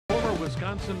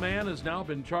Wisconsin man has now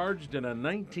been charged in a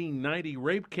 1990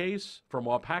 rape case from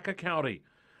Waupaca County.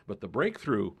 But the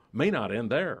breakthrough may not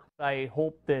end there. I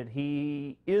hope that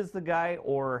he is the guy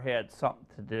or had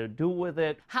something to do with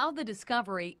it. How the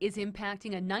discovery is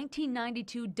impacting a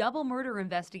 1992 double murder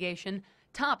investigation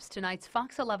tops tonight's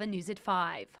Fox 11 News at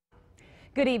 5.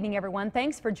 Good evening, everyone.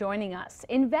 Thanks for joining us.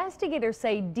 Investigators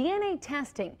say DNA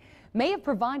testing may have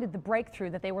provided the breakthrough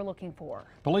that they were looking for.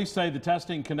 Police say the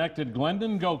testing connected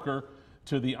Glendon Goker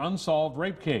to the unsolved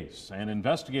rape case, and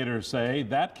investigators say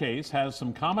that case has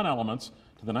some common elements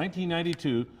to the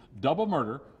 1992 double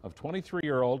murder of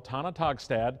 23-year-old Tana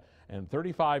Togstad and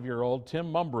 35-year-old Tim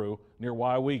Mumbrew near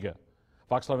Waiwega.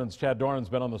 Fox 11's Chad Doran's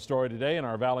been on the story today in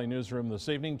our Valley newsroom this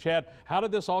evening. Chad, how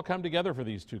did this all come together for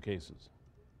these two cases?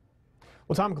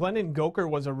 Well, Tom, Glendon Goker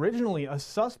was originally a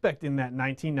suspect in that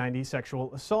 1990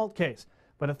 sexual assault case,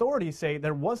 but authorities say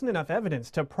there wasn't enough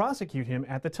evidence to prosecute him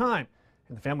at the time.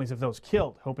 And the families of those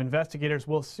killed hope investigators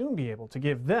will soon be able to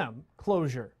give them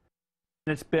closure.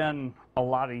 It's been a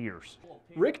lot of years.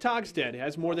 Rick Togstad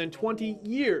has more than 20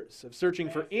 years of searching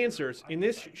for answers in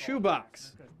this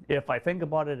shoebox. If I think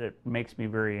about it, it makes me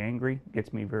very angry,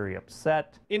 gets me very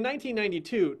upset. In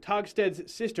 1992,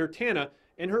 Togstad's sister Tana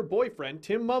and her boyfriend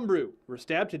Tim Mumbrew were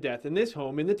stabbed to death in this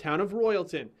home in the town of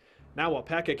Royalton. Now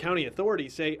Waupaca County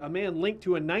authorities say a man linked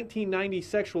to a 1990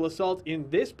 sexual assault in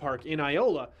this park in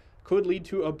Iola could lead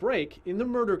to a break in the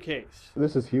murder case.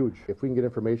 This is huge. If we can get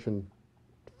information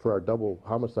for our double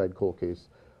homicide cold case,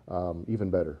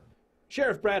 even better.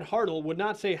 Sheriff Brad Hartle would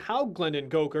not say how Glendon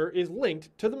Goker is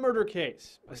linked to the murder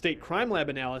case. A state crime lab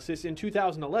analysis in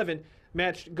 2011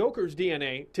 matched Goker's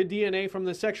DNA to DNA from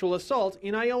the sexual assault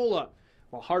in Iola.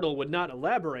 While Hartle would not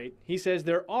elaborate, he says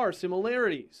there are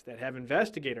similarities that have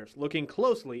investigators looking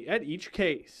closely at each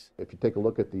case. If you take a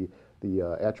look at the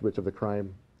attributes of the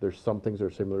crime, there's some things that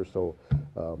are similar, so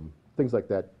things like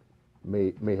that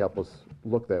may help us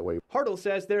look that way. Hartle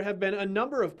says there have been a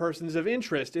number of persons of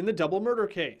interest in the double murder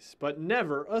case, but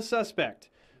never a suspect.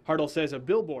 Hartle says a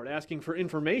billboard asking for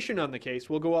information on the case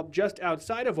will go up just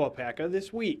outside of Waupaca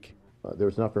this week.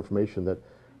 There's enough information that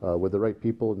with the right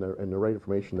people and the right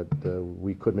information that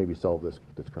we could maybe solve this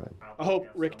crime. A hope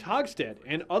Rick Togstad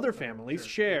and other families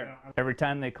share. Every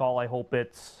time they call, I hope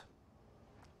it's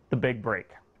the big break.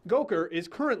 Goker is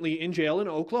currently in jail in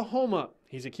Oklahoma.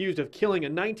 He's accused of killing a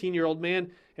 19-year-old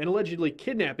man and allegedly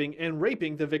kidnapping and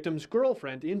raping the victim's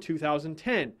girlfriend in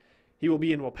 2010. He will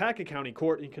be in Waupaca County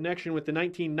Court in connection with the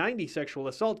 1990 sexual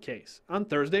assault case on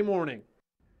Thursday morning.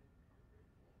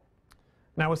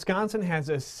 Now, Wisconsin has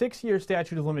a 6-year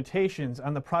statute of limitations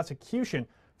on the prosecution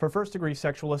for first-degree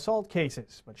sexual assault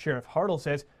cases. But Sheriff Hartle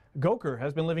says Goker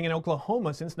has been living in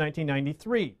Oklahoma since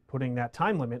 1993, putting that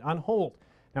time limit on hold.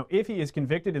 Now, if he is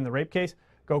convicted in the rape case,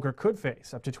 Goker could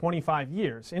face up to 25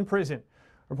 years in prison.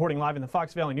 Reporting live in the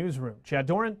Fox Valley newsroom, Chad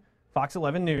Doran, Fox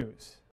 11 News.